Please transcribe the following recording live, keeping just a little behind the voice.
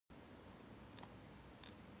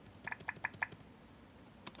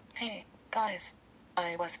Hey, guys.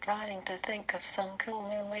 I was trying to think of some cool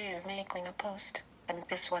new way of making a post, and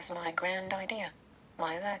this was my grand idea.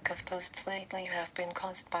 My lack of posts lately have been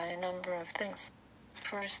caused by a number of things.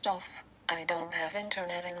 First off, I don't have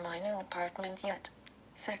internet in my new apartment yet.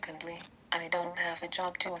 Secondly, I don't have a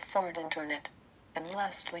job to afford internet. And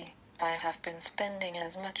lastly, I have been spending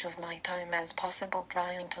as much of my time as possible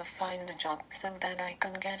trying to find a job so that I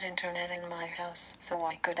could get internet in my house so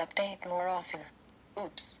I could update more often.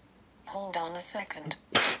 Oops. Hold on a second.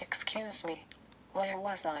 Excuse me. Where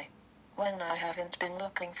was I? When I haven't been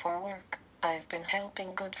looking for work, I've been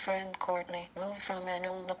helping good friend Courtney move from an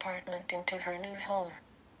old apartment into her new home.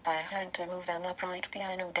 I had to move an upright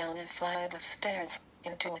piano down a flight of stairs,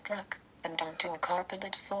 into a truck, and onto a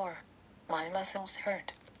carpeted floor. My muscles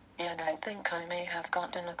hurt. Yet I think I may have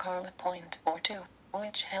gotten a karma point or two,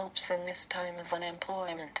 which helps in this time of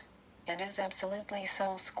unemployment. It is absolutely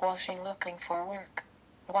soul-squashing looking for work.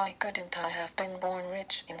 Why couldn't I have been born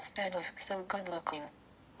rich instead of so good-looking?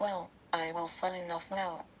 Well, I will sign off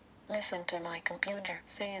now. Listen to my computer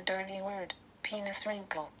say a dirty word. Penis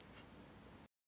wrinkle.